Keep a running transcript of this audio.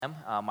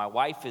My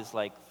wife is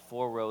like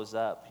 4 rows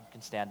up. You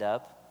can stand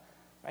up.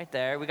 Right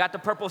there. We got the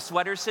purple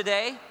sweaters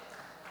today.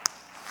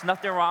 There's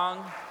nothing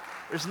wrong.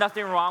 There's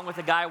nothing wrong with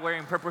a guy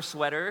wearing purple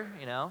sweater,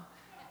 you know.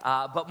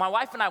 But my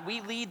wife and I,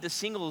 we lead the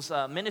singles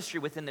ministry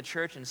within the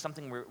church, and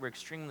something we're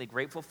extremely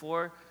grateful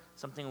for,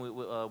 something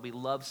we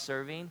love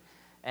serving.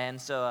 And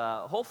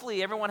so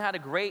hopefully everyone had a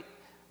great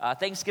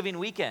Thanksgiving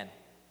weekend.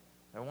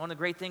 And one of the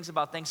great things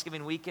about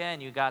Thanksgiving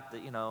weekend, you got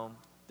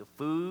the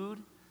food,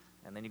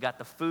 and then you got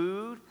the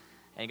food,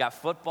 and you got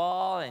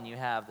football, and you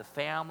have the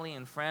family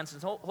and friends.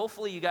 And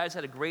hopefully you guys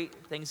had a great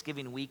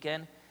Thanksgiving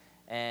weekend.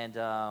 And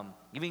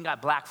even got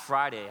Black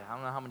Friday. I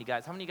don't know how many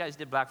of you guys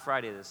did Black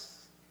Friday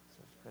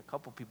A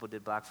couple people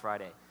did Black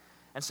Friday.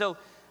 And so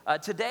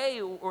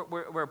today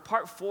we're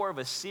part 4 of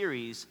a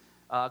series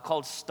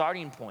called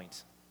Starting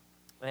Point.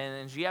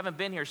 And if you haven't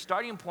been here,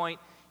 Starting Point,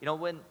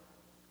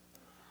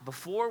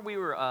 before we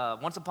were,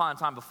 once upon a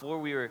time, before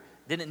we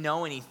didn't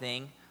know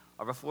anything,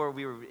 or before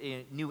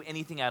we knew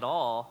anything at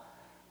all,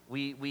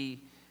 we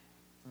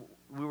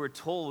were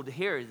told,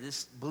 here,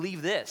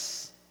 believe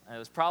this. And it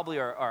was probably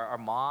our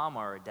mom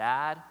or our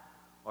dad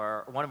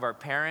or one of our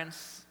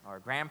parents or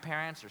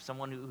grandparents or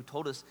someone who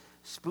told us,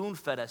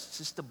 spoon-fed us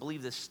just to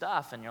believe this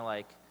stuff. And you're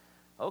like,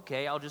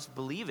 okay, I'll just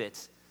believe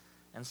it.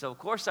 And so, of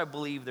course, I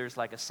believe there's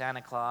like a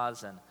Santa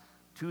Claus and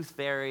Tooth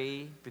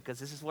Fairy, because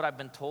this is what I've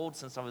been told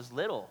since I was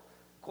little.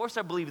 Of course,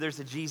 I believe there's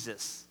a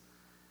Jesus.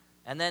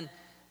 And then,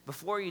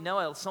 before you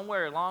know it,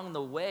 somewhere along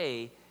the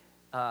way,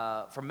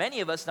 for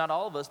many of us, not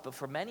all of us, but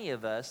for many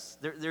of us,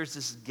 there's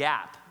this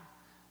gap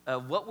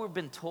of what we've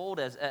been told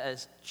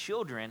as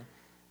children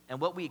and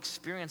what we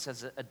experience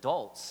as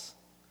adults.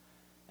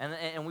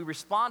 And we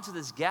respond to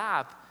this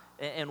gap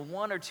in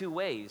one or two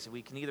ways.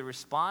 We can either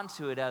respond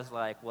to it as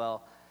like,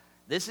 well,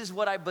 this is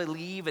what I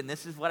believe, and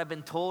this is what I've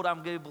been told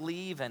I'm going to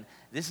believe, and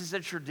this is a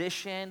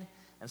tradition,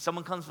 and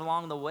someone comes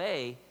along the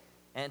way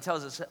and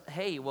tells us,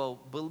 hey, well,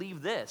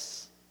 believe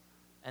this.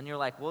 And you're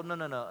like, well,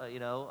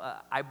 no,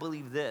 I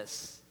believe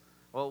this.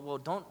 Well,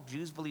 don't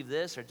Jews believe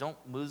this, or don't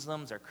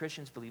Muslims or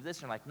Christians believe this?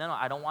 And you're like, no,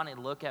 I don't want to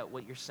look at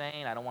what you're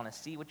saying. I don't want to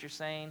see what you're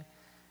saying.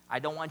 I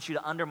don't want you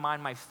to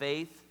undermine my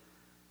faith.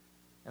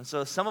 And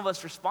so some of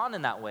us respond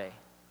in that way.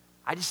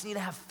 I just need to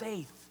have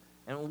faith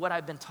in what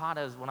I've been taught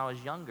as when I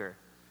was younger.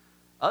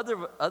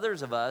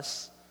 Others of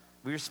us,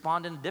 we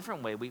respond in a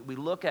different way. We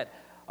look at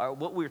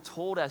what we were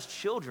told as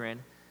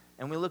children,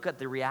 and we look at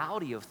the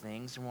reality of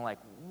things, and we're like,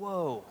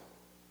 whoa,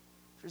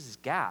 there's this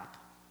gap.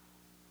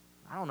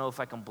 I don't know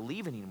if I can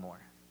believe anymore.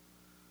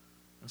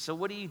 And so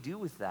what do you do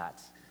with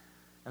that?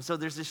 And so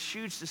there's this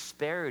huge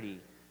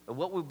disparity of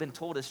what we've been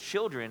told as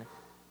children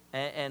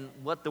and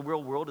what the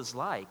real world is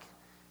like.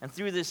 And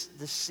through this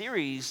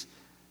series,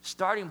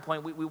 Starting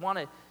Point, we want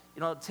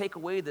to take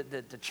away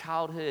the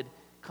childhood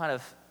kind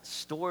of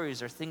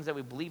stories or things that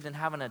we believed in,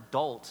 have an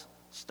adult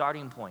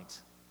starting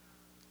point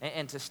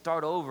and to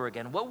start over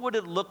again. What would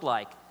it look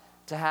like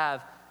to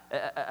have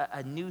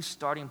a new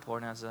starting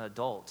point as an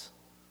adult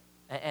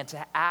and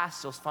to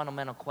ask those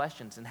fundamental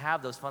questions and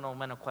have those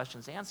fundamental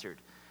questions answered?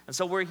 And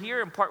so we're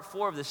here in part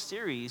 4 of this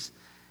series.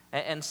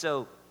 And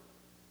so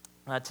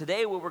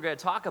today what we're going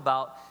to talk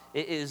about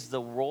is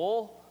the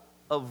role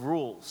of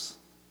rules.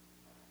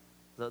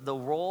 The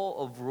role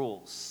of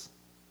rules.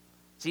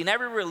 See, in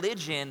every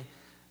religion,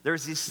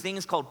 there's these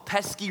things called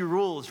pesky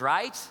rules,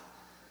 right?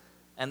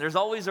 And there's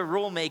always a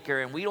rule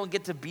maker, and we don't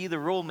get to be the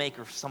rule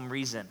maker for some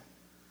reason.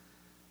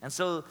 And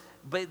so,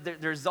 but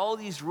there's all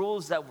these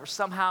rules that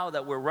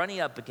we're running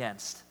up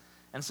against.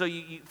 And so,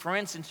 for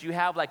instance, you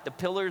have like the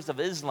pillars of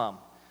Islam.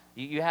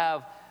 You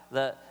have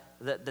the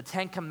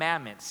 10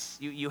 Commandments.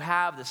 You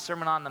have the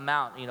Sermon on the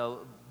Mount.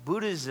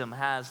 Buddhism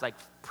has like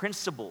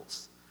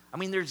principles. I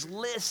mean, there's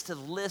list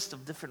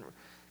of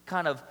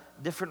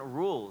different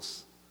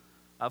rules.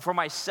 For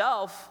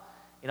myself,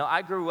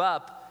 I grew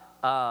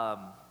up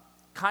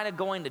kind of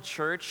going to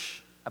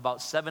church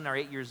about 7 or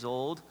 8 years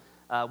old.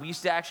 We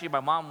used to actually, my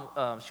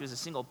mom, she was a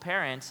single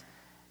parent,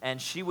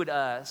 and she would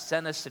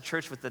send us to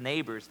church with the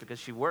neighbors because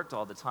she worked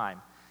all the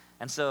time.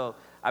 And so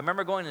I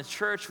remember going to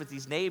church with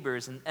these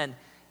neighbors, and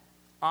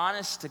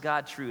honest to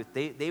God truth,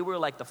 they were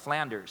like the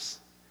Flanders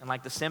and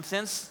like the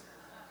Simpsons.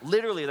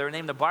 Literally, they were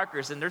named the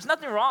Barkers, and there's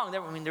nothing wrong. They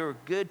were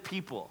good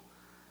people.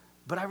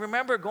 But I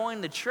remember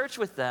going to church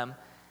with them,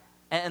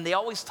 and they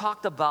always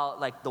talked about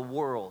like the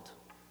world,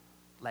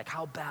 like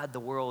how bad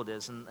the world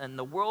is. And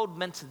the world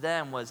meant to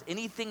them was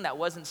anything that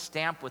wasn't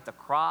stamped with a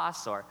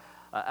cross or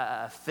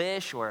a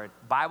fish or a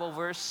Bible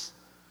verse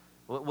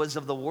was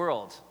of the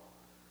world.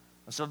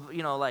 And so,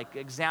 like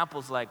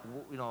examples like,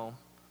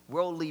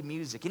 worldly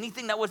music.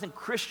 Anything that wasn't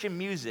Christian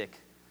music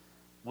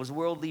was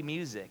worldly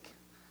music.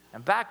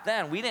 And back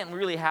then, we didn't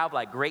really have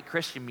like great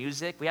Christian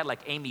music. We had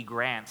like Amy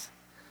Grant.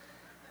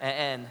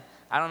 And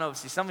I don't know if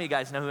some of you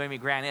guys know who Amy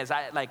Grant is.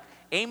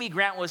 Amy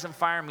Grant wasn't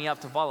firing me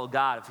up to follow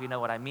God, if you know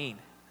what I mean.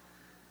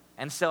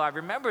 And so I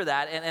remember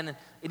that, and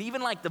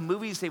even like the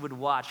movies they would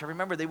watch. I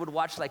remember they would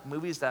watch like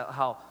movies that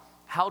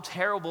how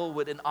terrible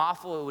and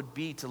awful it would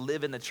be to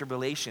live in the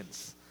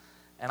tribulations.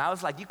 And I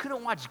was like, you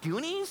couldn't watch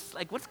Goonies?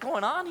 Like, what's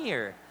going on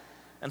here?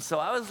 And so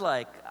I was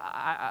like,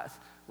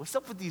 what's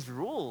up with these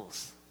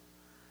rules?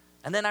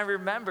 And then I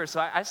remember, so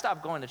I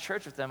stopped going to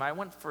church with them. I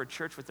went for a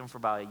church with them for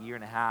about a year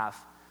and a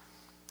half.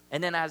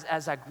 And then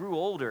as I grew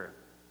older,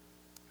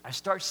 I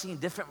started seeing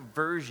different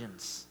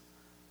versions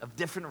of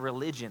different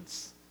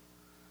religions.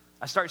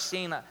 I started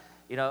seeing,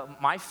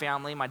 my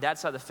family, my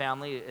dad's side of the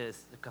family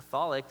is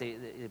Catholic. They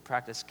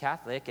practice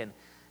Catholic. And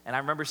I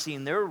remember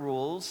seeing their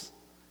rules.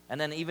 And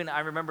then even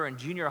I remember in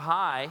junior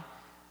high,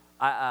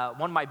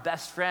 one of my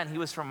best friend, he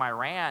was from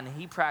Iran.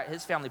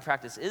 His family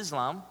practiced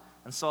Islam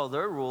and saw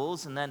their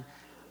rules. And then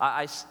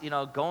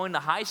going to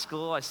high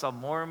school, I saw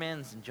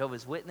Mormons and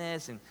Jehovah's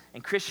Witness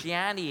and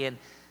Christianity and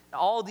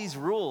all these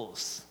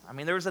rules. I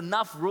mean, there was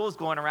enough rules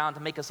going around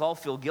to make us all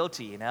feel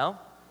guilty, To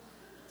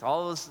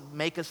all those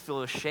make us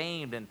feel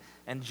ashamed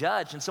and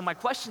judged. And so my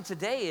question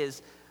today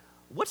is,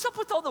 what's up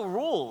with all the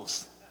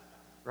rules,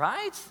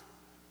 right?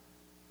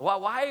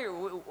 Why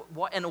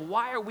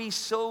are we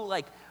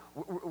so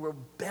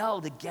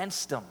rebelled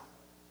against them?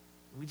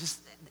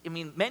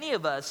 Many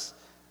of us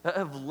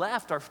have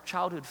left our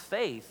childhood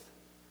faith,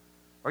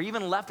 or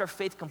even left our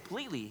faith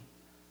completely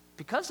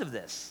because of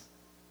this,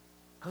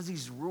 because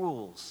these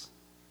rules.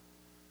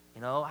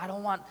 I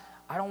don't want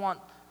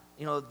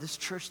this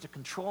church to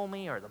control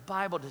me or the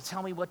Bible to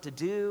tell me what to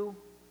do,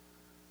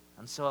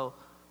 and so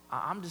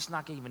I'm just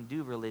not going to even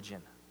do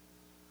religion.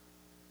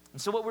 And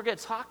so what we're going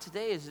to talk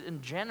today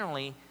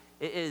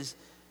is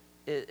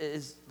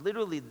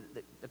literally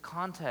the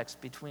context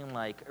between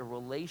a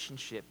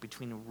relationship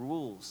between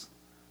rules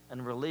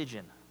and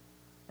religion.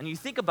 And you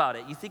think about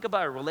it,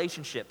 a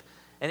relationship,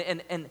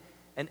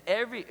 and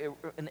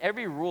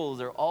every rule,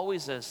 there's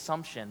always an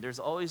assumption.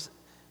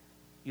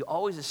 You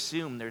always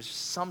assume there's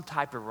some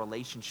type of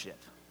relationship.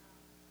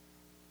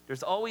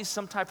 There's always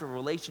some type of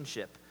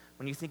relationship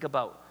when you think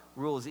about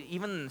rules,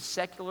 even in the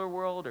secular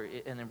world or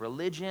in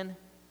religion.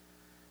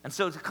 And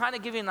so to kind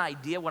of give you an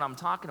idea what I'm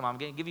talking about, I'm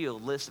going to give you a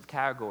list of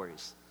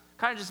categories.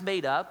 Kind of just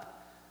made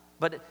up,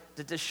 but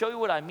to show you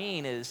what I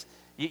mean is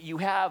you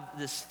have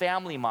this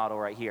family model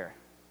right here.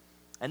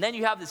 And then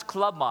you have this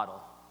club model.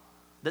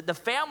 The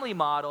family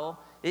model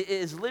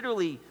is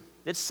literally,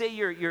 let's say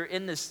you're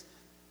in this,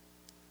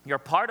 you're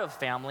part of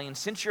family, and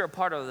since you're a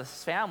part of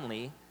this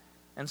family,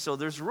 and so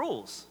there's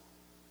rules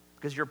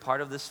because you're part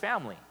of this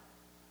family.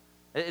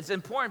 It's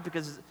important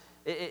because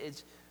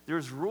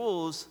there's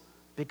rules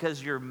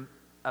because you're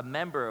a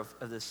member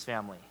of this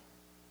family.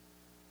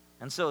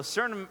 And so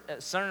certain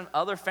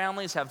other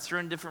families have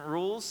certain different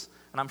rules,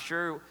 and I'm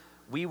sure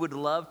we would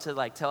love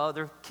to tell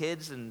other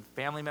kids and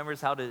family members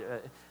how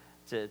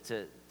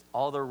to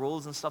all their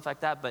rules and stuff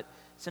like that. But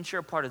since you're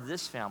a part of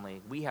this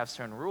family, we have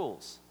certain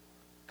rules.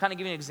 Kind of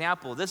give you an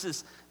example. This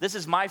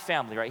is my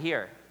family right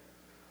here.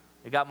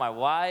 We got my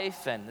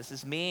wife, and this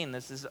is me, and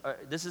this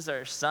is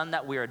our son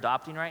that we're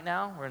adopting right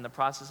now. We're in the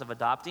process of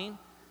adopting.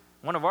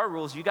 One of our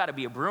rules, you got to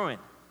be a Bruin,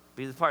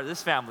 be part of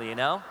this family,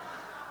 And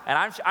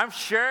I'm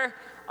sure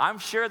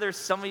there's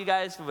some of you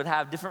guys who would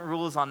have different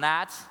rules on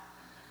that.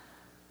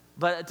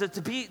 But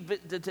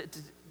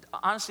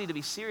honestly, to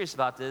be serious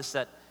about this,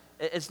 that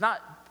it's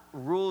not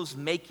rules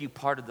make you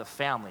part of the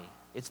family.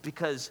 It's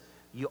because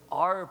you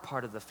are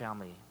part of the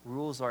family.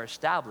 Rules are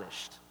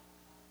established.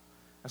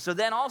 And so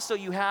then also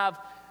you have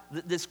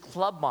this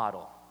club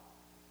model.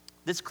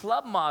 This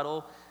club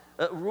model,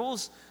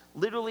 rules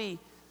literally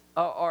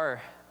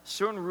are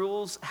certain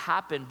rules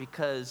happen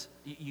because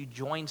you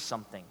join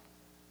something.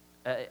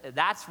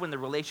 That's when the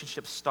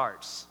relationship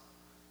starts,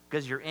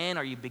 because you're in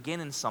or you begin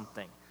in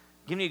something.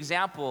 Give me an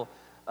example,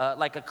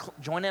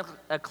 joining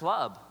a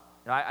club.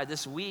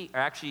 This week, or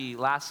actually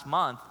last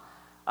month,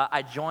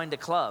 I joined a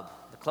club.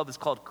 The club is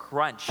called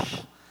Crunch.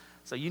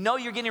 So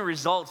you're getting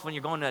results when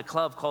you're going to a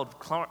club called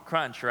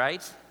Crunch,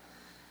 right?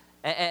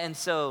 And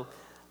so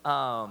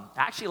I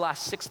actually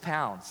lost 6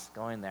 pounds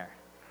going there.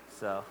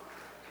 So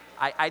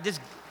I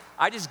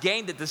just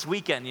gained it this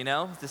weekend,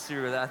 this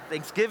through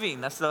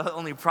Thanksgiving. That's the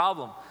only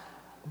problem.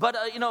 But,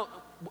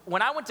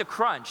 when I went to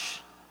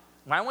Crunch,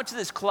 when I went to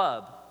this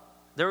club,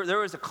 there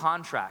was a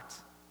contract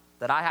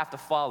that I have to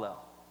follow.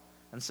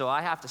 And so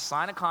I have to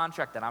sign a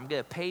contract that I'm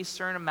going to pay a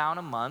certain amount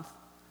a month,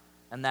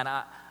 and then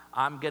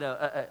I'm going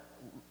to,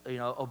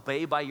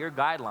 obey by your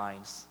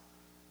guidelines.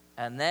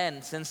 And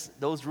then, since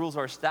those rules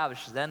are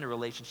established, then the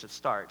relationship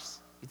starts.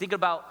 You think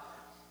about,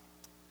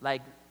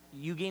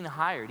 you getting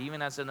hired,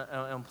 even as an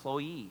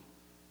employee.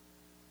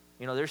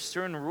 There's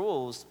certain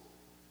rules.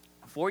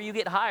 Before you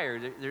get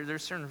hired,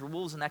 there's certain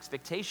rules and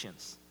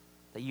expectations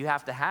that you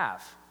have to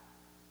have.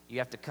 You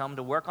have to come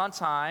to work on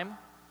time.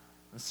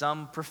 In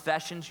some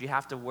professions, you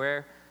have to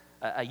wear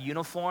a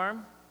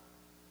uniform.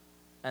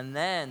 And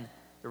then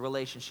the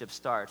relationship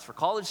starts. For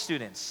college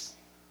students,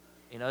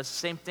 it's the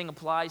same thing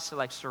applies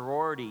to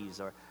sororities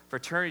or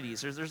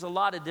fraternities. There's a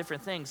lot of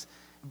different things.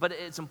 But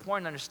it's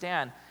important to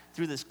understand,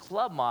 through this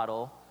club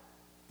model,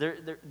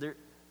 the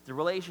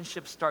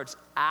relationship starts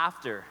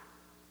after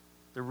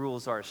the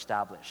rules are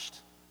established.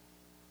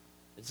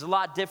 It's a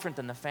lot different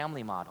than the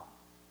family model.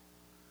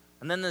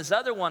 And then this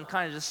other one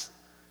kind of just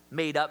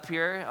made up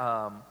here,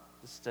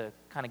 just to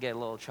kind of get a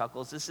little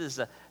chuckles. This is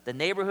the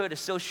neighborhood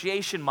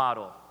association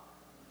model.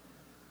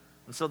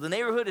 And so the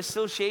neighborhood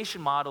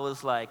association model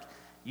is like,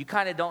 you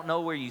kind of don't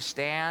know where you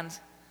stand.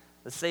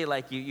 Let's say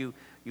like you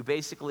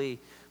basically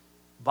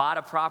bought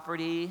a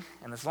property,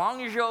 and as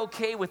long as you're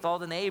okay with all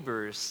the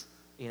neighbors,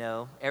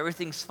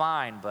 everything's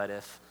fine. But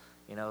if,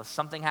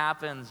 something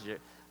happens,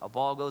 a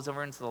ball goes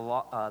over into the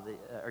lawn,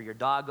 or your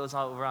dog goes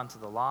over onto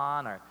the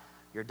lawn, or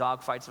your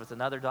dog fights with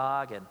another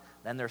dog, and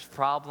then there's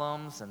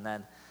problems, and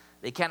then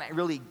they can't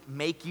really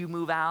make you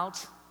move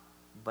out,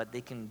 but they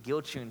can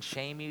guilt you and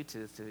shame you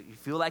to you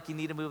feel like you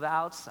need to move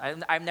out.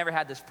 I've never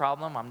had this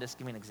problem. I'm just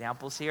giving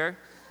examples here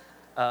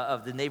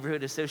of the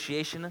neighborhood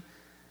association.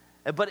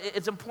 But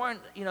it's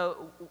important,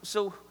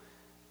 so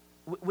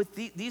with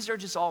these are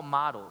just all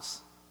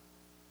models.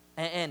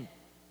 And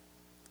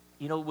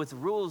with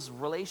rules,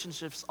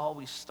 relationships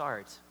always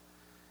start.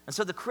 And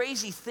so the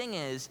crazy thing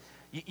is,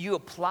 you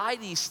apply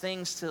these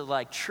things to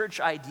like church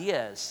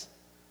ideas,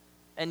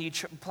 and you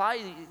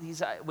apply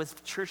these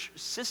with church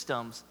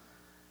systems,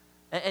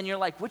 and you're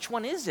like, which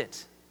one is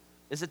it?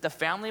 Is it the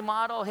family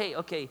model? Hey,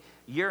 okay,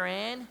 you're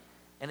in,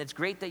 and it's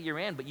great that you're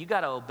in, but you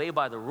got to obey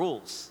by the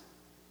rules.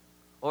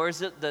 Or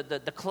is it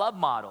the club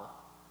model,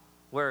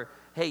 where,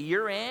 hey,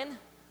 you're in,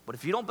 but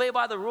if you don't obey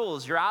by the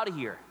rules, you're out of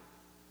here.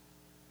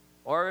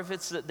 Or if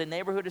it's the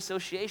neighborhood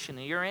association,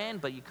 and you're in,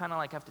 but you kind of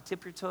like have to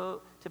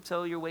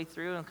tiptoe your way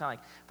through, and kind of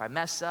like, if I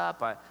mess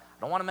up, I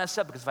don't want to mess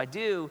up, because if I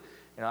do,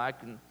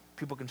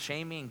 people can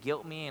shame me and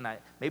guilt me, and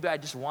maybe I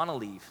just want to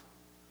leave.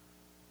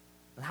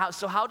 And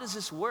how does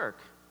this work?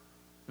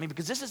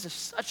 Because this is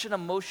such an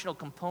emotional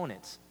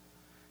component.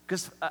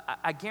 Because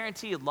I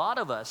guarantee a lot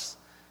of us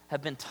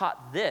have been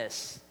taught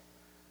this,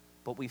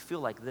 but we feel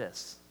like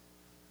this.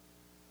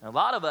 And a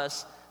lot of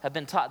us have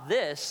been taught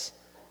this,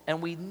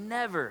 and we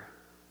never,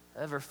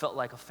 ever felt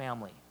like a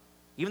family.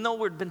 Even though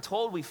we've been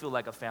told we feel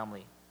like a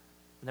family,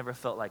 never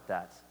felt like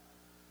that.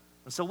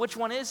 And so which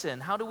one is it,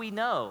 and how do we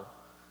know?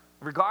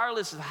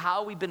 Regardless of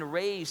how we've been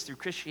raised through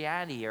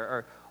Christianity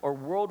or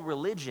world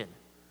religion,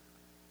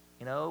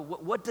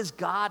 what does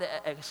God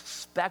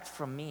expect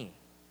from me?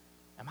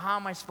 And how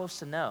am I supposed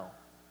to know?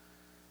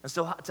 And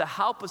so to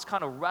help us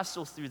kind of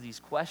wrestle through these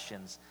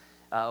questions,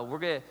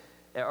 we're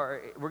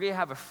gonna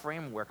have a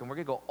framework, and we're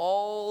gonna go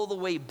all the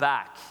way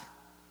back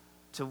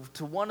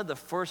to one of the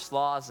first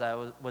laws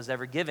that was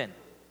ever given.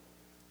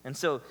 And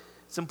so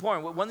it's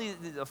important. One of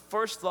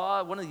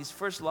these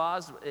first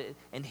laws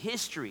in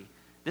history,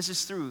 this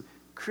is through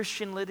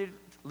Christian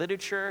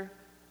literature,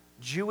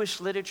 Jewish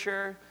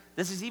literature.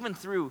 This is even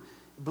through,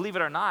 believe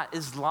it or not,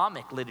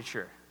 Islamic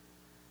literature.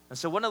 And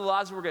so one of the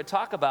laws we're going to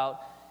talk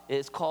about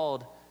is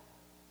called,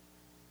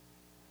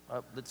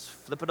 let's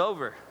flip it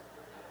over.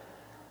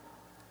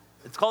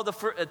 It's called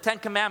the Ten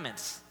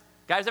Commandments.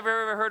 Guys,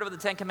 ever heard of the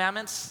Ten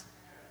Commandments?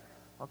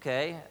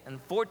 Okay, in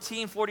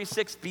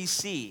 1446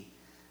 BC,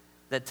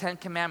 the Ten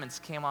Commandments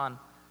came on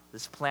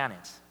this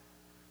planet.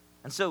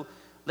 And so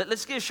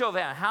let's get a show of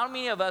hands. How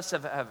many of us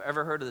have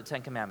ever heard of the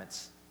Ten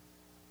Commandments?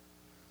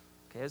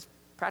 Okay, it's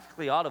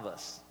practically all of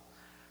us.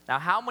 Now,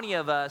 how many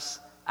of us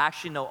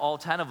actually know all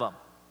 10 of them?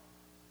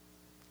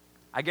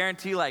 I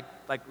guarantee like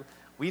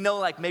we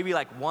know maybe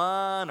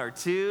one or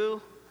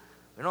two.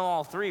 We know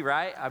all three,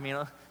 right?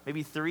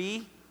 Maybe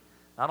three,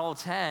 not all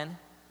 10.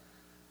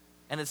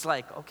 And it's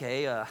like,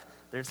 okay,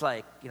 there's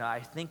I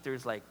think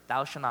there's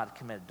thou shalt not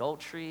commit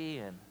adultery,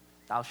 and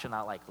thou shalt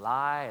not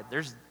lie.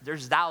 There's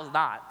thou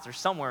not. There's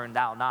somewhere in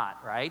thou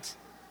not, right?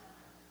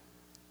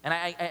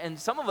 And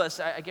some of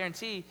us, I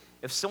guarantee,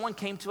 if someone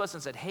came to us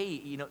and said,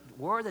 hey,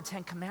 where are the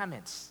 10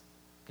 Commandments?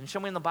 Can you show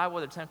me in the Bible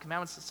where the 10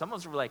 Commandments? Some of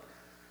us were like,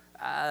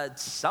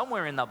 it's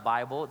somewhere in the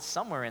Bible. It's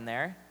somewhere in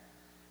there.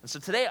 And so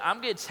today,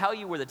 I'm going to tell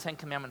you where the 10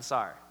 Commandments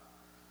are.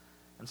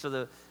 And so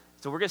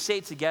we're going to say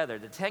it together.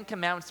 The 10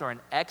 Commandments are in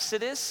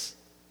Exodus.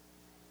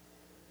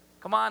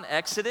 Come on,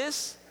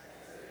 Exodus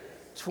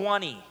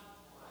 20.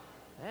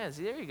 Yeah,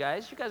 see, there you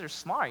guys. You guys are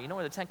smart. You know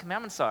where the 10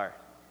 Commandments are.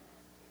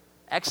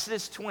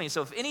 Exodus 20.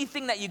 So if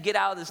anything that you get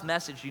out of this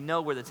message, you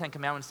know where the 10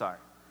 Commandments are.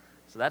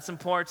 So that's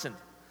important.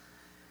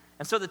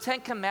 And so the 10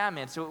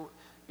 Commandments,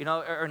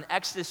 are in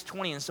Exodus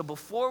 20. And so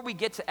before we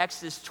get to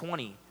Exodus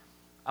 20,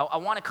 I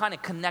want to kind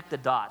of connect the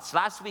dots.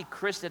 Last week,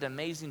 Chris did an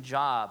amazing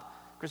job.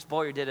 Chris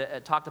Boyer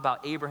talked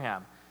about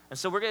Abraham. And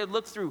so we're going to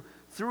look through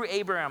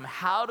Abraham.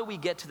 How do we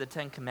get to the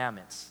 10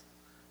 Commandments?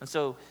 And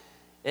so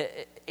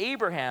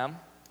Abraham,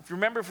 if you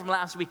remember from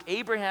last week,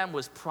 Abraham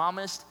was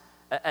promised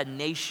a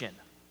nation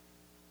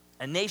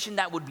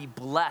that would be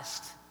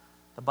blessed,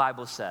 the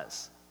Bible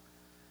says.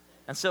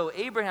 And so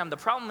Abraham, the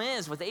problem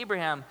is with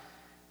Abraham,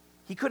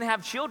 he couldn't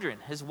have children.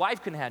 His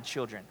wife couldn't have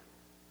children.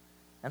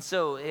 And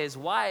so his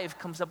wife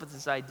comes up with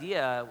this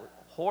idea,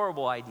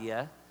 horrible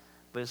idea,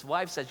 but his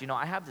wife says,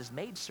 I have this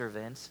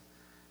maidservant,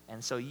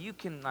 and so you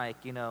can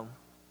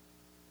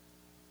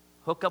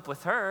hook up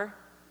with her.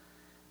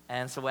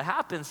 And so what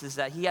happens is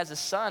that he has a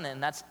son,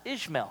 and that's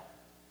Ishmael.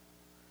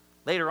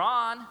 Later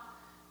on,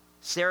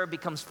 Sarah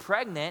becomes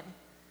pregnant,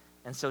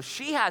 and so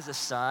she has a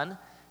son,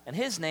 and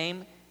his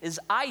name is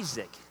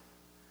Isaac.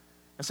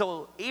 And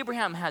so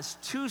Abraham has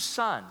two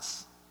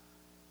sons,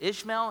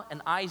 Ishmael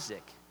and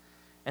Isaac.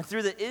 And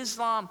through the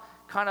Islam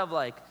kind of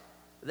like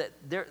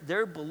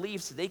their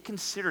beliefs, they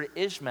considered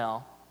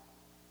Ishmael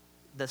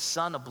the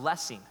son of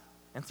blessing.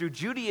 And through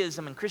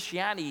Judaism and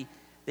Christianity,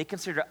 they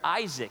consider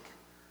Isaac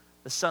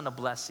the son of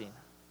blessing.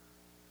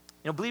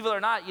 Believe it or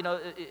not,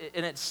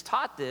 and it's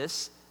taught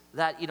this,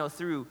 that,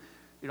 through,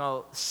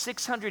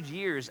 600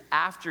 years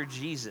after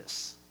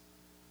Jesus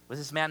was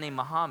this man named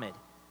Muhammad.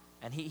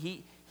 And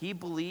he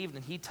believed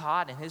and he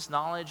taught in his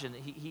knowledge, and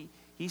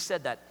he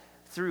said that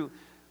through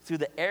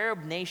the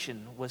Arab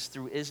nation was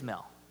through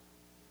Ishmael.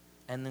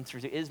 And then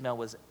through Ishmael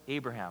was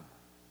Abraham.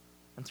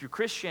 And through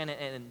Christian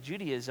and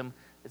Judaism,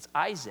 it's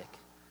Isaac.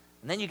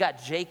 And then you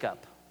got Jacob.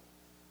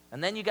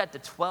 And then you got the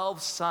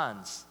 12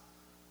 sons,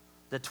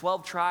 the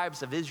 12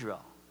 tribes of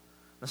Israel.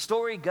 The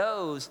story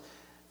goes,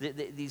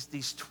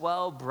 these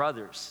 12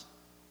 brothers,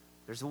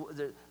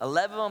 11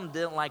 of them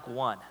didn't like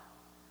one,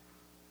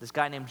 this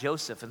guy named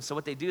Joseph. And so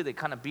what they do, they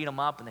kind of beat him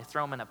up and they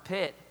throw him in a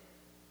pit.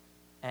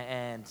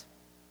 And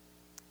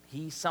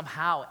he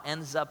somehow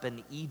ends up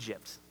in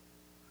Egypt.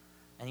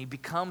 And he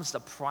becomes the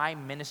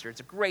prime minister. It's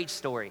a great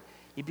story.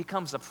 He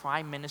becomes the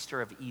prime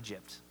minister of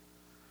Egypt.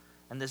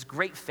 And this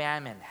great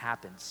famine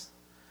happens.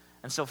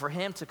 And so for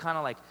him to kind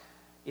of like,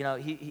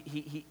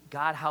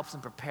 God helps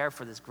him prepare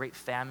for this great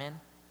famine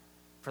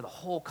for the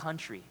whole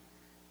country.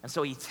 And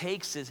so he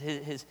takes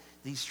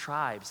these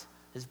tribes,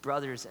 his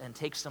brothers, and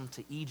takes them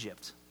to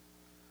Egypt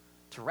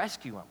to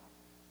rescue them.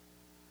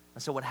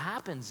 And so what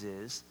happens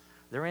is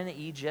they're in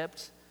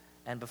Egypt,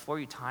 and before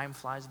you, time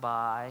flies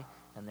by,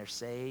 and they're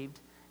saved.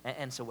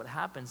 And so what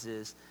happens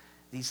is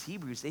these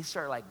Hebrews, they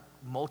start like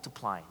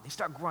multiplying. They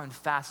start growing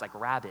fast like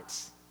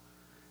rabbits.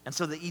 And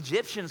so the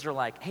Egyptians are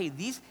like, hey,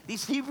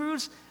 these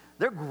Hebrews,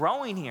 they're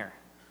growing here.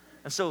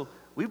 And so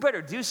we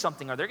better do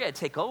something or they're going to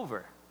take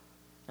over.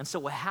 And so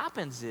what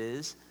happens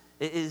is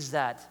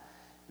that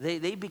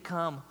they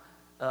become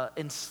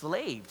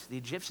enslaved. The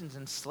Egyptians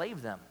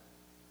enslave them.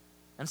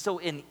 And so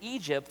in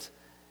Egypt,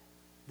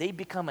 they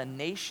become a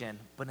nation,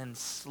 but an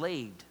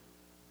enslaved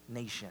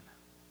nation.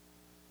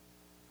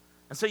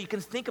 And so you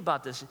can think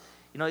about this.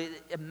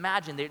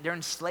 Imagine they're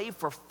enslaved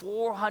for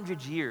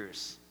 400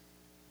 years.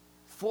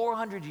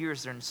 400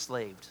 years they're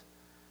enslaved.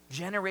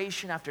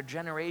 Generation after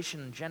generation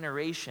and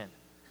generation.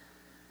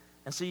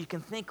 And so you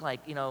can think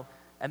like,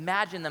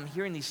 imagine them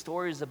hearing these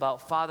stories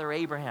about Father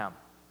Abraham.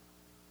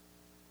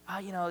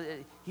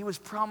 He was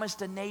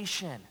promised a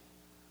nation.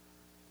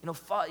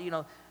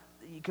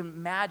 You can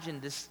imagine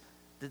this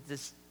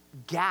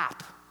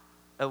gap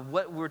of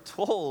what we're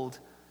told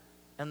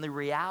and the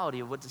reality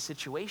of what the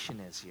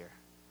situation is here.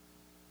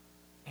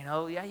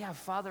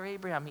 Father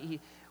Abraham,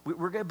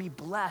 we're going to be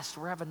blessed.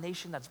 We're have a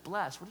nation that's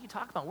blessed. What are you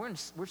talking about?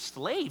 We're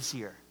slaves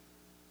here.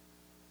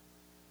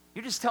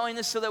 You're just telling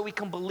this so that we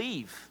can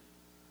believe.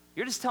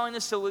 You're just telling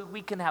this so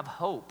we can have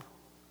hope.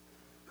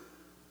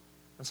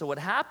 And so what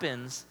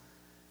happens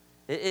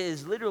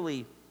is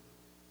literally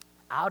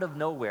out of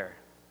nowhere,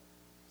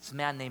 this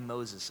man named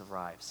Moses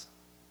arrives.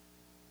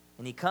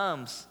 And he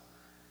comes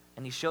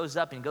and he shows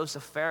up and he goes to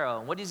Pharaoh.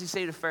 And what does he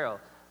say to Pharaoh?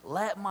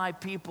 Let my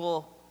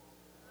people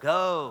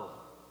go,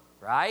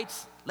 right?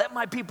 Let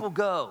my people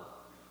go.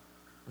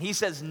 And he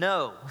says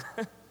no.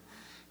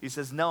 He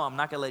says, no, I'm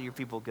not going to let your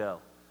people go.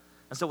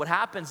 And so what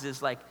happens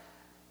is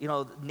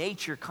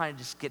nature kind of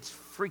just gets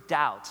freaked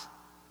out.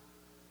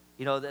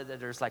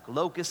 There's like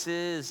locusts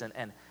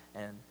and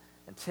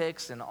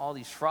ticks and all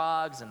these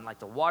frogs and like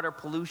the water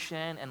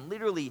pollution and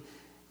literally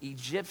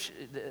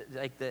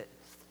the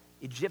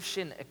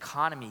Egyptian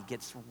economy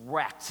gets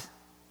wrecked.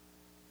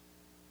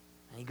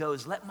 And he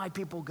goes, let my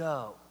people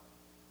go.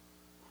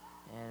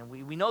 And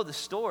we know the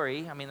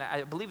story. I mean,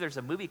 I believe there's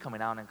a movie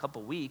coming out in a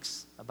couple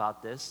weeks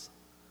about this.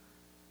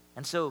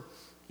 And so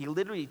he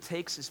literally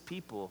takes his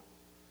people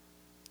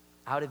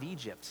out of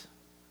Egypt.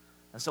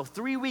 And so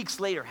 3 weeks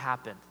later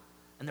happened.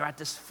 And they're at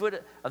this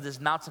foot of this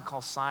mountain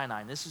called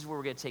Sinai. And this is where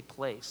we're going to take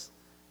place.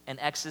 And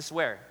Exodus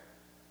where?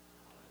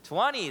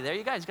 20. There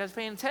you guys. You guys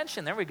paying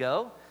attention. There we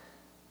go.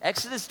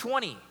 Exodus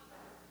 20.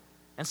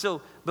 And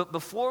so, but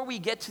before we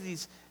get to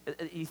these,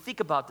 you think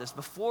about this.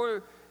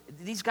 Before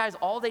these guys,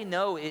 all they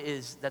know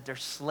is that they're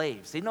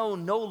slaves. They know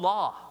no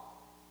law.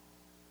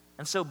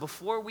 And so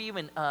before we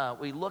even,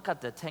 we look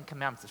at the 10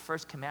 Commandments, the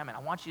first commandment,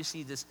 I want you to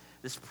see this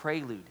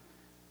prelude,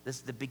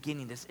 the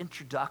beginning, this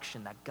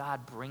introduction that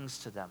God brings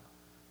to them.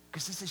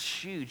 Because this is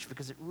huge,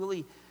 because it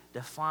really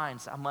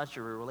defines how much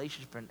of a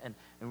relationship and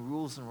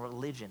rules in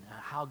religion, and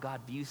how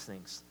God views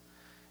things.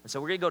 And so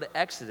we're going to go to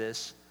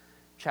Exodus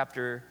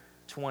chapter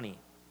 20,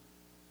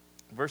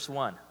 verse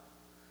 1.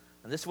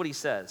 And this is what he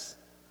says.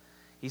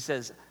 He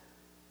says,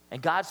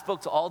 and God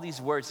spoke to all these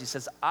words. He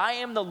says, I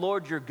am the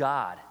Lord your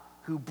God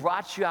who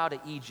brought you out of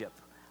Egypt,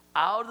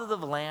 out of the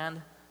land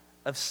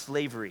of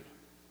slavery.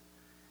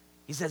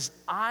 He says,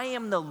 I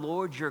am the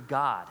Lord your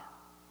God.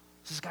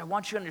 He says, I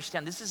want you to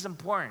understand, this is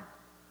important.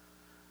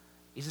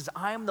 He says,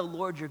 I am the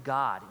Lord your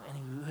God, and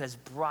who has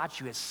brought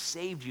you, has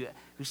saved you,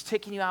 who's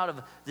taken you out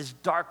of this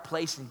dark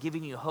place and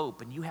giving you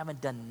hope, and you haven't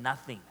done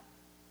nothing.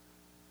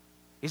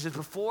 He says,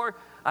 before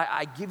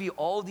I give you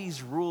all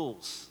these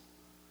rules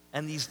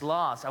and these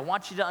laws, I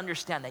want you to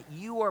understand that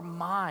you are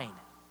mine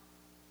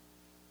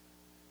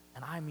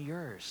and I'm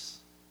yours.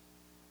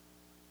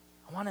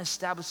 I want to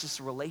establish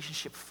this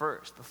relationship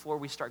first before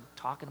we start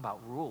talking about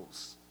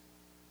rules.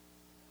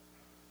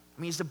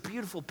 I mean, it's a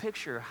beautiful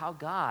picture of how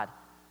God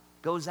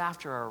goes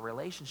after our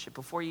relationship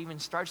before he even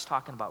starts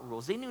talking about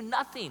rules. They knew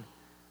nothing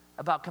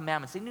about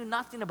commandments. They knew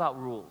nothing about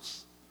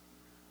rules.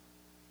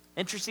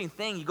 Interesting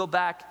thing, you go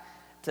back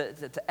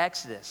to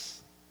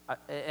Exodus,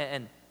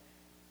 and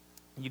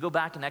you go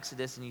back in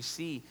Exodus and you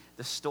see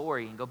the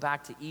story and go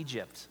back to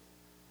Egypt.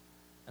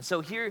 And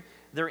so here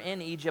they're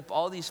in Egypt,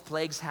 all these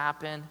plagues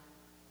happen,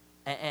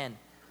 and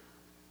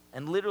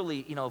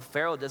literally,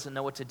 Pharaoh doesn't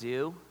know what to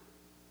do.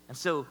 And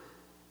so,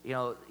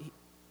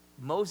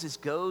 Moses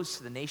goes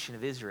to the nation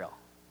of Israel,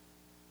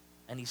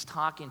 and he's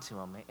talking to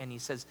them, and he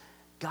says,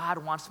 God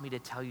wants me to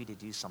tell you to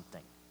do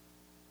something.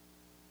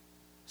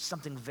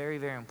 Something very,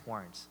 very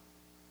important.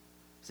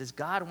 He says,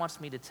 God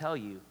wants me to tell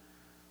you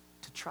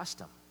to trust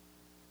him.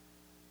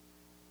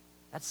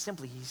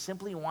 He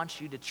simply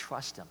wants you to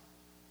trust him.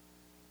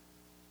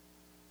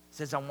 He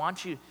says, I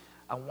want you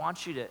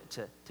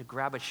to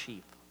grab a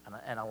sheep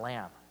and a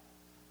lamb.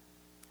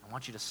 I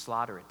want you to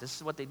slaughter it. This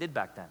is what they did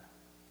back then.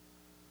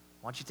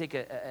 I want you to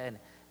take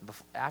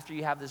after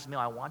you have this meal,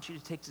 I want you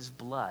to take this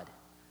blood,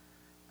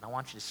 and I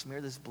want you to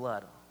smear this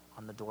blood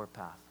on the door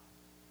path,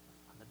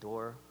 on the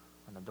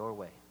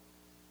doorway,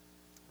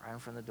 right in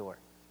front of the door.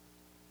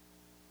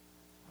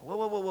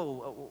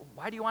 Whoa.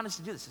 Why do you want us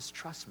to do this? Just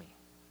trust me.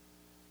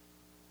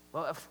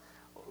 Well,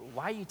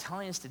 why are you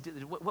telling us to do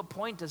this? What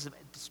point does it,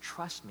 just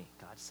trust me,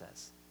 God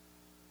says.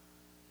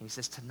 And he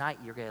says, tonight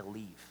you're going to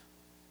leave.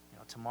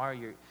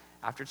 Tomorrow,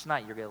 after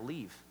tonight, you're going to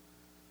leave.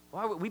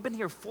 Well, we've been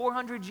here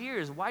 400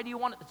 years. Why do you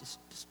want to?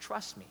 Just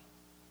trust me.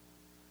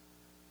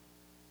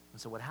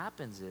 And so what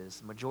happens is,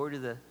 the majority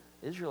of the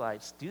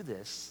Israelites do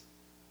this,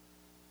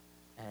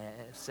 and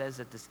it says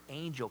that this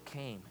angel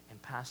came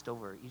and passed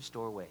over each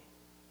doorway.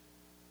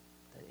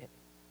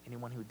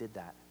 Anyone who did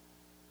that.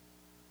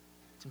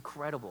 It's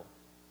incredible.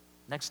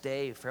 Next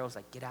day, Pharaoh's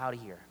like, get out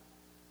of here.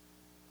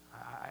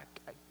 I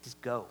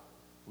just go.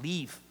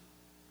 Leave.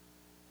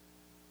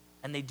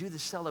 And they do the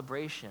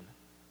celebration.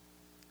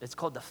 It's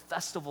called the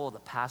Festival of the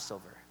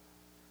Passover.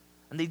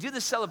 And they do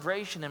the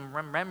celebration in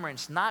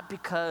remembrance, not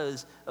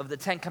because of the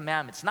Ten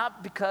Commandments,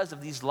 not because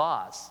of these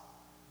laws,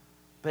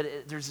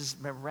 but there's this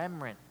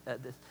remembrance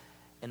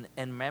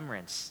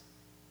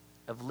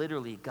of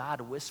literally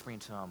God whispering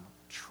to them,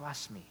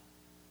 trust me.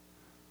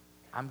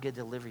 I'm going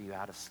to deliver you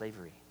out of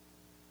slavery.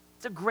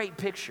 It's a great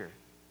picture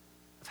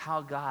of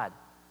how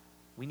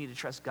we need to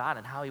trust God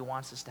and how he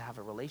wants us to have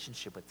a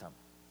relationship with him.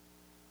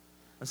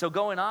 And so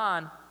going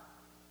on,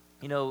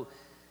 the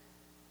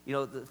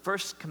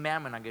first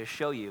commandment I'm going to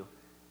show you,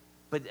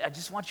 but I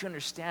just want you to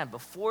understand,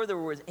 before there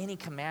was any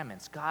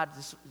commandments, God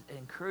just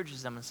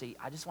encourages them and say,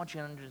 I just want you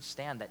to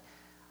understand that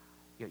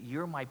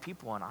you're my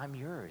people and I'm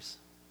yours.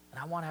 And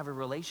I want to have a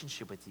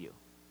relationship with you.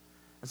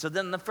 And so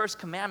then the first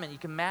commandment, you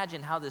can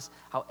imagine how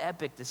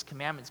epic this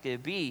commandment is going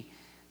to be.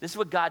 This is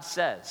what God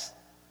says.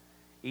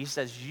 He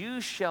says, you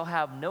shall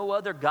have no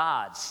other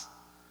gods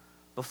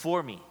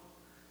before me.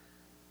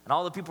 And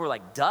all the people were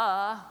like,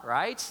 duh,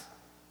 right?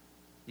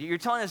 You're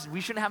telling us we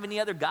shouldn't have any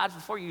other gods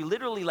before you. You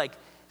literally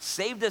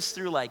saved us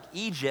through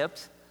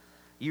Egypt.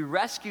 You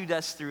rescued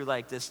us through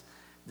this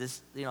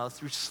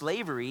through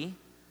slavery.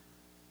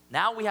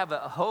 Now we have a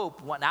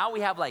hope. Now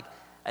we have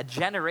a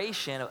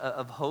generation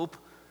of hope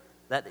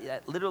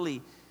that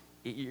literally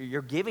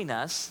you're giving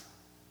us.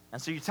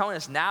 And so you're telling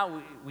us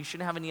now we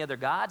shouldn't have any other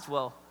gods?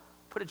 Well,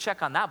 put a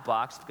check on that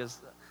box because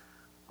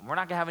we're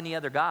not going to have any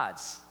other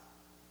gods.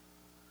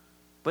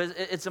 But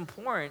it's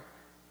important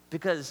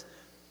because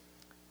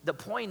the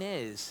point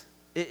is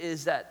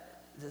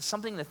that there's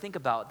something to think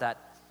about,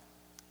 that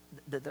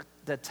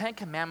the Ten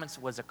Commandments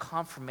was a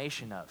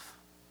confirmation of,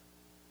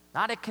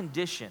 not a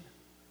condition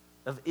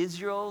of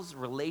Israel's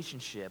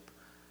relationship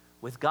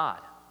with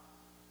God.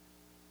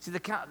 See,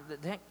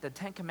 the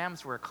Ten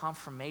Commandments were a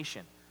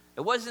confirmation.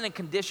 It wasn't a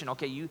condition.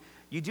 Okay, you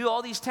do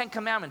all these 10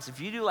 commandments. If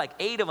you do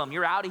 8 of them,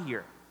 you're out of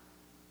here.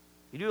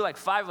 You do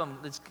 5 of them,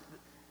 let's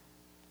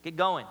get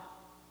going.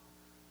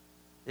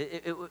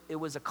 It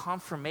was a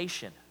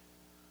confirmation.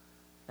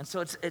 And so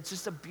it's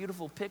just a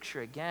beautiful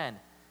picture, again,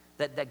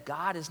 that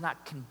God is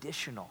not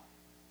conditional.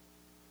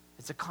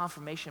 It's a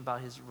confirmation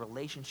about his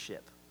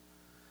relationship.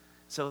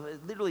 So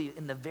literally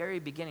in the very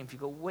beginning, if you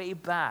go way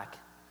back,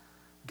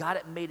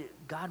 God made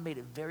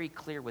it very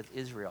clear with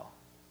Israel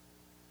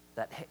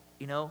that, hey,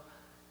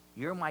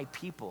 you're my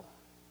people,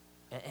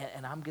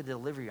 and I'm going to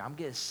deliver you. I'm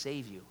going to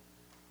save you,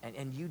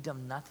 and you've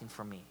done nothing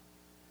for me,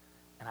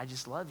 and I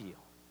just love you.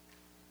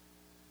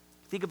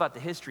 Think about the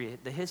history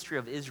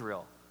of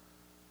Israel.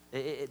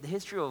 The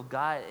history of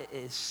God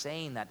is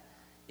saying that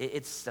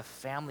it's the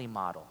family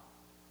model.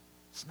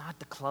 It's not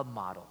the club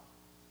model.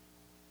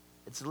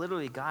 It's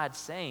literally God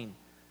saying,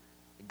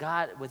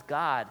 with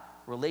God,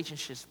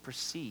 relationships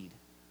precede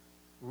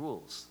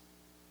rules.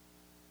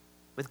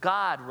 With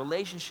God,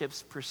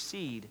 relationships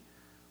precede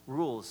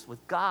rules.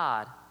 With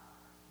God,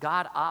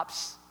 God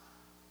opts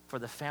for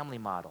the family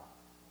model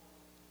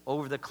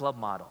over the club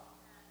model.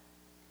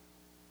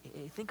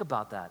 Think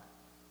about that.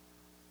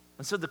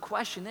 And so the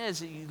question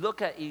is,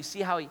 you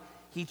see how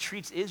he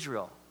treats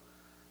Israel.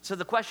 So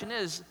the question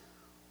is,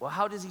 well,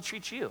 how does he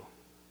treat you?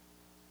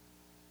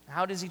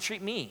 How does he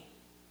treat me?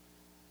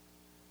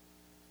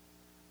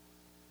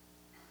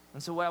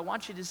 And so what I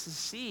want you just to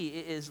see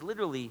is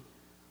literally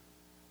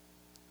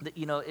that,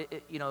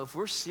 if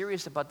we're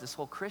serious about this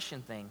whole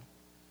Christian thing,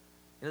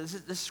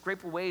 this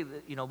scrape away,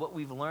 what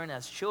we've learned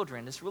as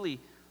children. This really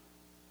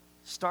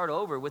start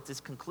over with this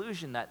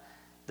conclusion that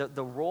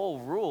the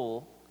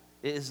rule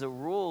is the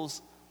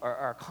rules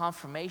are a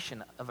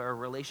confirmation of our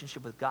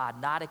relationship with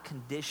God, not a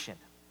condition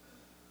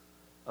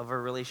of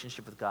our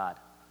relationship with God.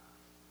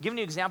 Giving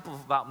you an example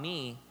about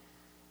me,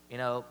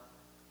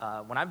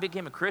 when I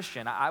became a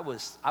Christian, I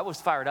was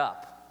fired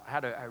up. I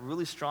had a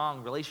really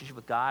strong relationship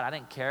with God. I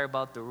didn't care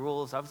about the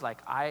rules. I was like,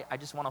 I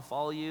just want to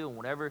follow you, and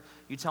whatever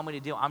you tell me to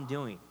do, I'm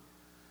doing.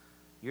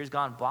 Years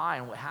gone by,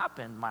 and what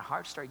happened, my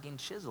heart started getting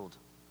chiseled,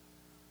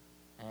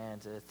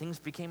 and things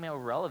became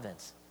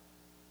irrelevant.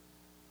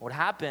 What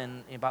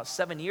happened about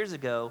 7 years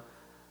ago,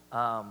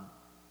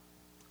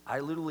 I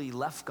literally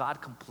left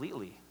God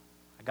completely.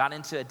 I got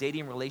into a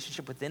dating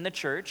relationship within the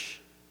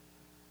church,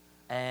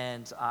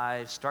 and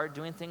I started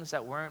doing things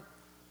that weren't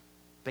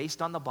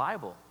based on the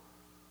Bible.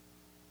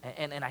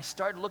 And I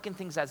started looking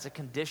things as a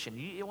condition.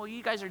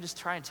 You guys are just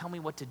trying to tell me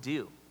what to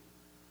do.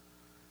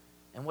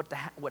 And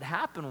what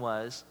happened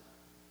was,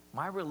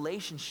 my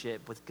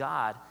relationship with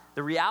God,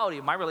 the reality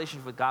of my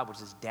relationship with God was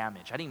just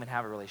damaged. I didn't even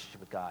have a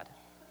relationship with God.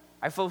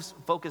 I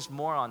focused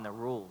more on the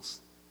rules.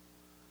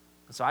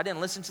 And so I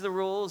didn't listen to the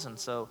rules, and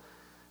so,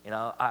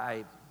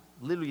 I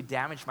literally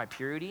damaged my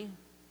purity.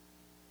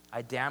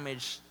 I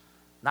damaged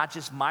not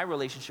just my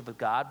relationship with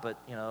God, but,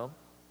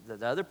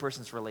 the other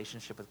person's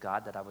relationship with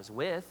God that I was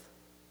with.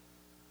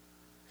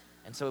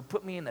 And so it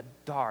put me in a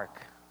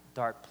dark,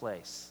 dark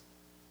place.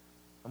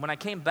 And when I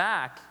came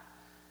back,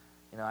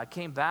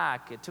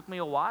 it took me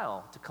a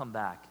while to come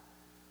back.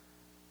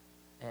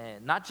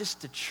 And not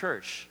just to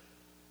church,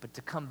 but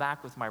to come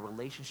back with my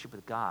relationship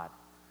with God.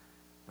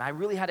 And I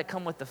really had to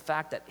come with the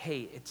fact that,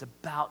 hey, it's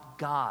about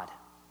God.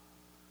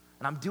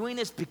 And I'm doing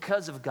this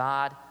because of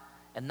God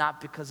and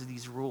not because of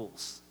these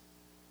rules.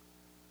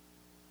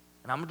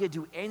 And I'm going to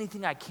do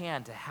anything I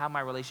can to have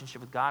my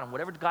relationship with God. And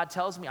whatever God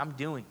tells me, I'm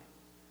doing.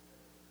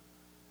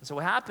 And so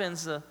what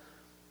happens,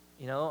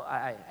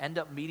 I end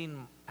up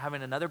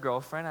having another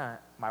girlfriend,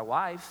 my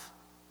wife,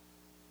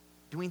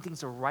 doing things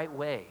the right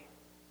way.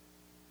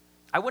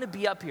 I wouldn't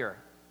be up here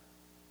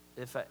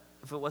if it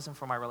wasn't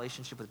for my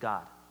relationship with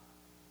God.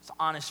 It's the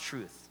honest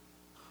truth.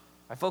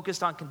 I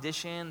focused on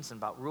conditions and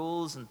about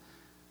rules and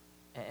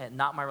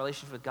not my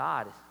relationship with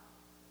God.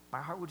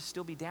 My heart would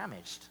still be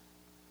damaged.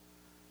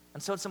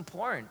 And so it's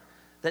important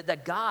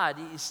that God,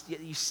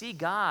 you see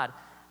God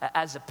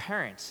as a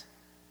parent.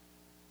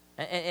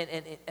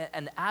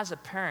 And as a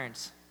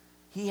parent,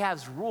 he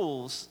has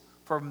rules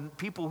for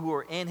people who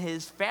are in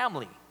his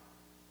family.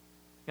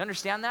 You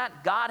understand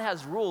that? God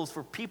has rules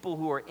for people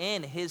who are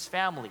in his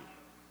family.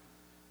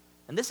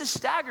 And this is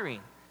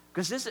staggering,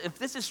 because if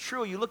this is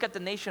true, you look at the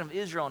nation of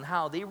Israel and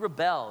how they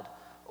rebelled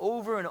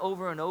over and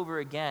over and over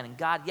again, and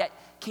God yet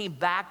came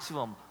back to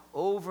them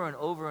over and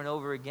over and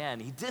over again.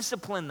 He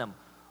disciplined them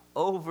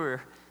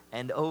over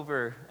and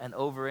over and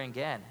over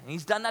again. And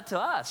he's done that to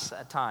us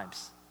at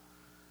times.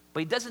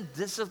 But he doesn't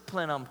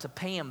discipline them to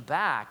pay him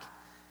back.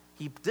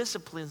 He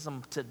disciplines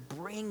them to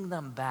bring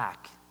them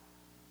back.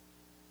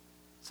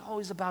 It's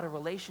always about a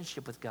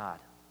relationship with God.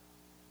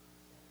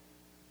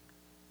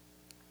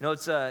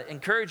 It's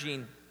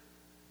encouraging.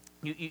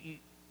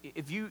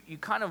 If you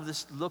kind of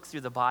just look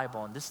through the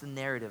Bible, and this is the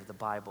narrative of the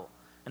Bible,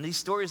 and these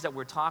stories that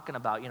we're talking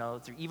about,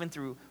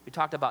 we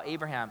talked about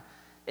Abraham.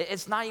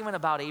 It's not even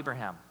about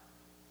Abraham.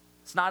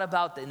 It's not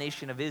about the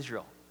nation of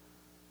Israel.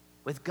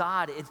 With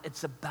God,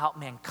 it's about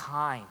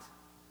mankind.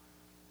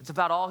 It's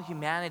about all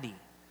humanity.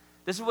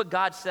 This is what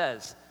God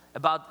says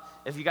about,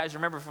 if you guys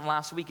remember from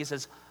last week, he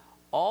says,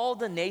 all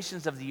the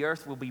nations of the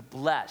earth will be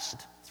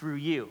blessed through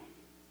you.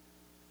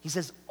 He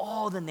says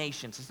all the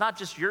nations. It's not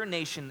just your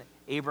nation,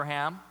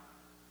 Abraham,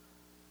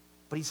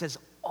 but he says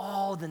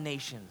all the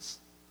nations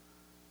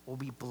will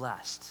be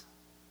blessed.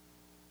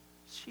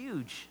 It's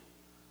huge.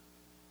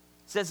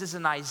 It says this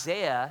in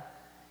Isaiah.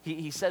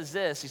 He says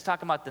this, he's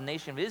talking about the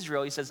nation of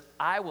Israel. He says,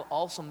 I will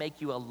also make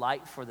you a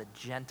light for the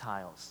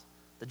Gentiles.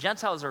 The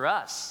Gentiles are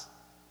us,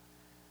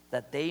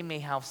 that they may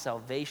have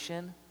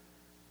salvation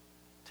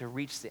to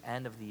reach the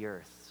end of the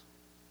earth.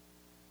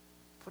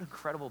 What an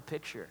incredible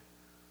picture.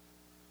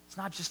 It's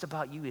not just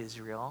about you,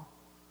 Israel.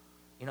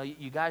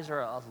 You guys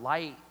are a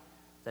light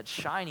that's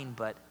shining,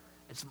 but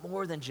it's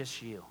more than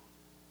just you.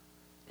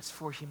 It's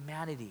for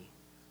humanity,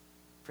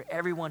 for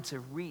everyone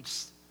to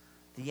reach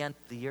the end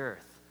of the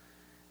earth.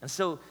 And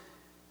so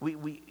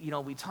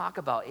we talk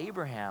about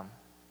Abraham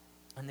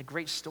and the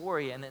great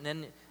story, and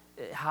then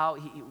how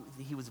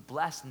he was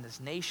blessed in this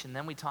nation.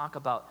 Then we talk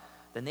about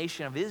the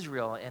nation of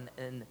Israel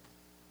and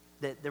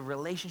the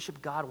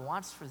relationship God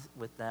wants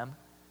with them.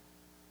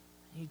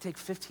 And you take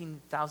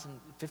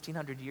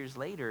 1,500 years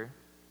later, and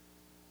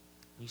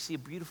you see a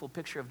beautiful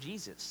picture of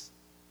Jesus.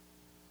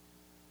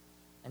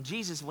 And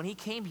Jesus, when he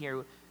came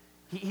here,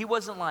 he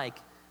wasn't like,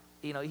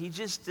 he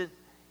just did,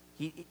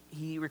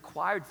 he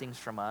required things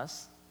from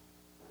us.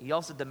 He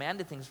also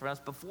demanded things from us.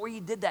 Before he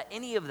did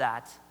any of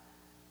that,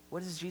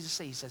 what does Jesus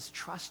say? He says,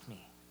 trust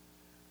me.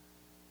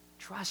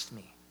 Trust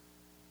me.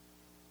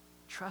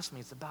 Trust me.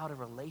 It's about a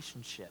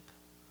relationship.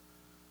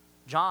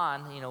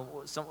 John,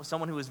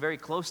 someone who was very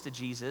close to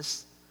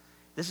Jesus,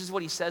 this is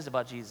what he says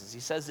about Jesus.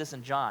 He says this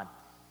in John.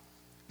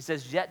 He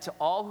says, yet to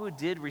all who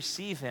did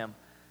receive him,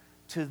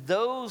 to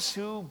those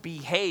who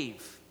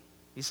behave.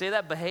 You say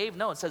that, behave?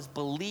 No, it says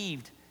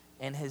believed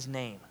in his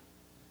name.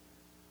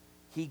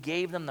 He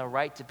gave them the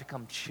right to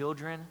become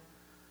children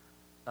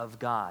of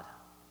God.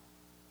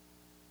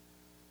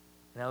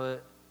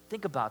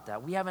 Think about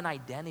that. We have an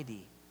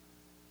identity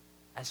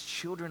as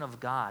children of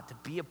God to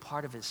be a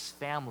part of his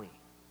family.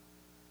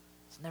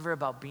 It's never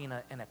about being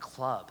in a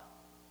club.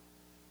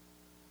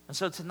 And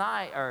so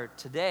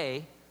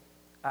today,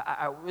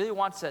 I really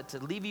want to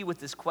leave you with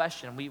this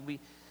question.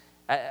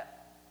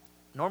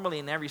 Normally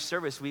in every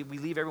service, we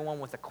leave everyone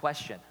with a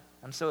question.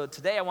 And so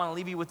today I want to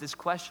leave you with this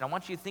question. I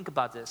want you to think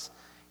about this.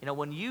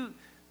 When you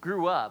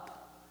grew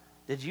up,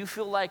 did you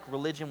feel like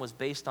religion was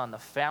based on the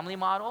family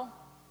model,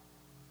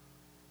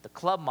 the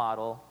club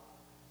model,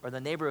 or the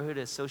neighborhood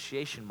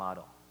association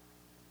model?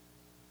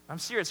 I'm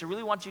serious. I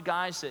really want you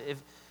guys to,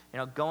 if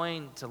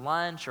going to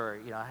lunch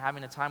or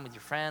having a time with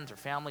your friends or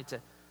family,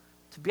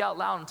 to be out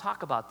loud and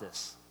talk about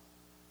this.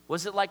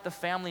 Was it like the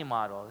family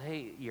model?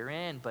 Hey, you're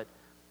in, but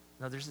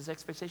there's this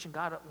expectation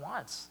God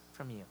wants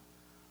from you.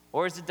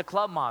 Or is it the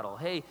club model?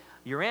 Hey,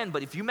 you're in,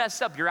 but if you mess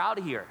up, you're out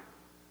of here.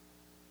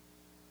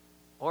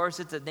 Or is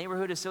it the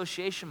neighborhood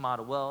association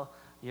model? Well,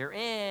 you're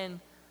in,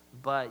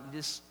 but you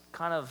just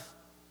kind of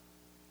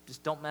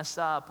don't mess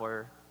up,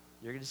 or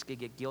you're just going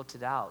to get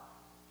guilted out.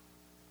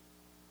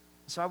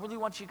 So I really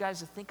want you guys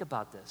to think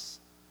about this.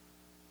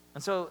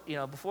 And so,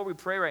 before we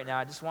pray right now,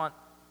 I just want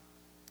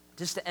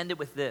to end it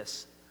with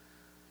this.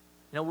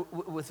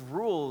 With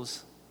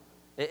rules,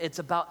 it's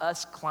about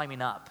us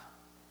climbing up.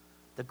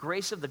 The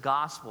grace of the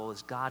gospel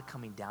is God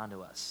coming down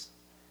to us.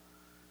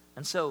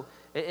 And so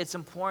it's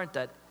important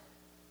that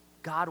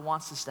God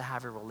wants us to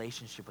have a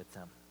relationship with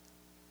him.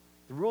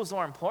 The rules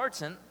are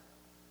important.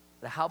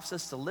 It helps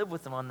us to live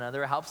with one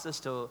another. It helps us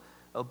to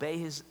obey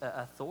his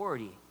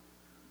authority.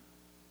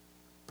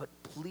 But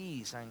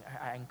please,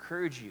 I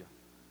encourage you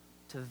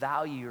to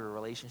value your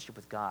relationship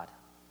with God.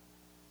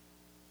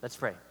 Let's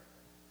pray.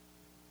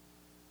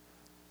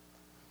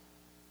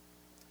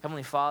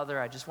 Heavenly Father,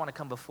 I just want to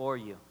come before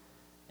you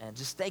and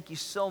just thank you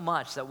so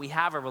much that we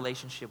have a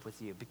relationship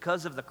with you.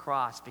 Because of the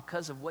cross,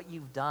 because of what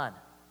you've done,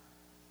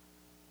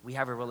 we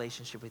have a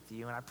relationship with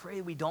you. And I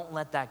pray we don't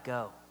let that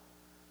go.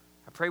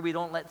 I pray we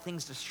don't let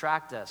things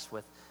distract us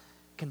with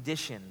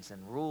conditions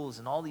and rules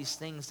and all these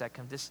things that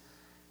can just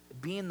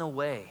be in the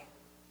way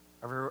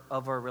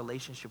of our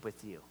relationship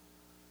with you.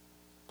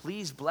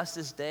 Please bless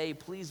this day.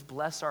 Please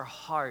bless our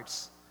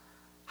hearts.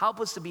 Help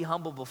us to be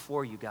humble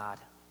before you, God,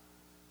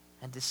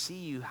 and to see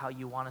you how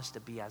you want us to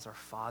be as our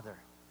Father,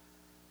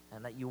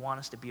 and that you want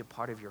us to be a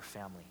part of your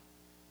family.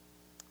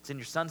 It's in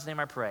your Son's name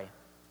I pray.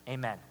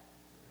 Amen.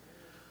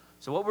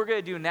 So what we're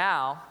going to do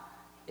now,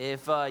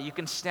 if you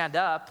can stand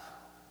up,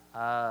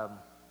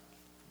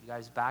 you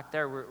guys back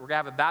there, we're going to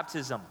have a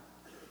baptism.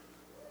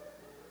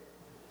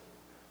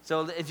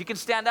 So if you can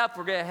stand up,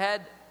 we're going to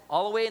head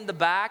all the way in the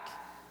back,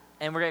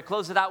 and we're going to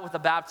close it out with a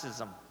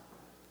baptism.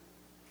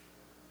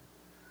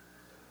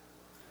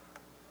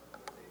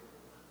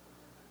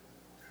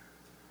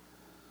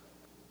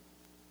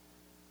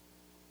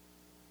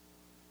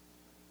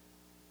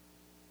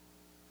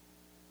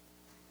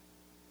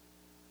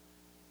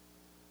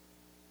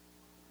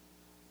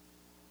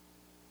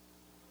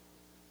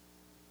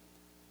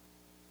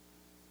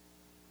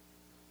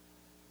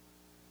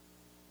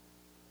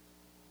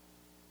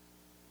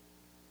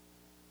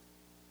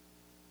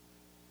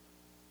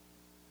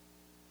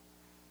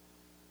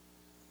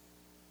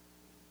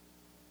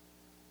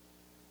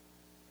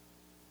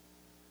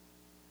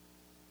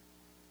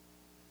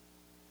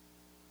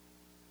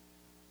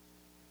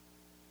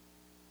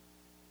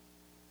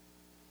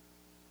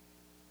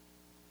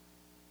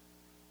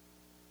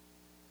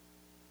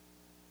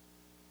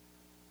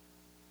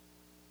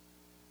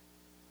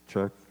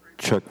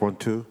 Check 1,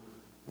 2.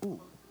 All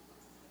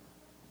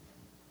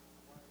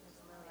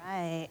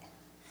right.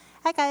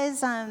 Hi,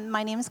 guys.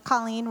 My name is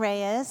Colleen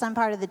Reyes. I'm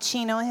part of the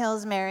Chino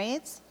Hills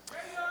Marrieds.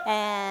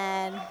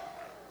 And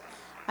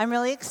I'm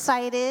really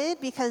excited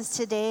because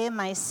today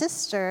my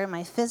sister,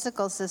 my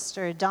physical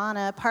sister,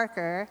 Donna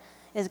Parker,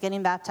 is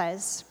getting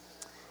baptized.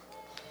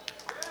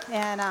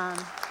 And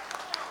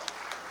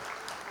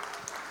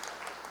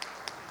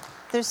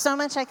there's so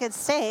much I could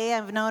say.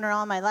 I've known her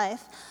all my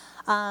life.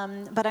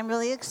 But I'm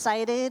really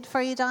excited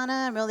for you, Donna.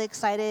 I'm really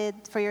excited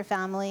for your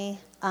family.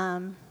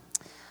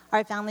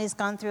 Our family's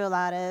gone through a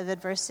lot of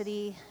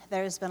adversity.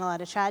 There's been a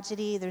lot of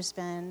tragedy. There's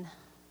been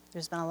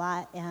a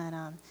lot,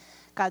 and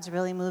God's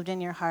really moved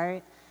in your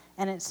heart,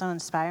 and it's so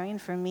inspiring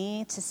for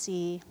me to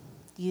see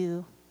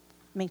you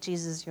make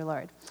Jesus your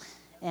Lord.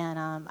 And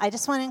I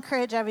just want to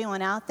encourage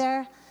everyone out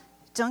there,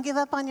 don't give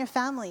up on your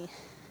family.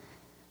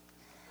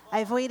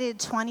 I've waited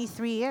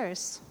 23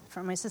 years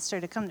for my sister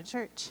to come to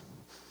church,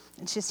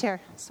 and she's here,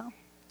 so.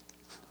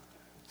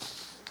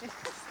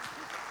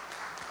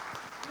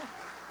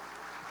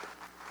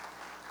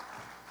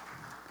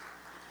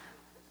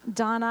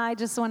 Donna, I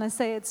just want to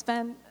say it's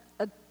been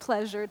a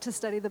pleasure to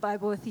study the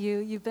Bible with you.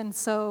 You've been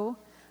so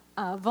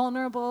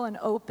vulnerable and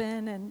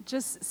open, and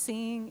just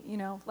seeing,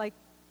 like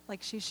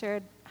she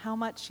shared, how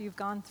much you've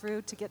gone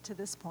through to get to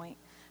this point.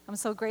 I'm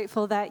so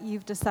grateful that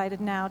you've decided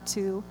now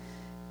to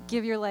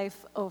give your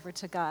life over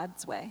to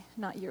God's way,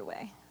 not your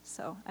way.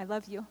 So I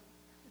love you.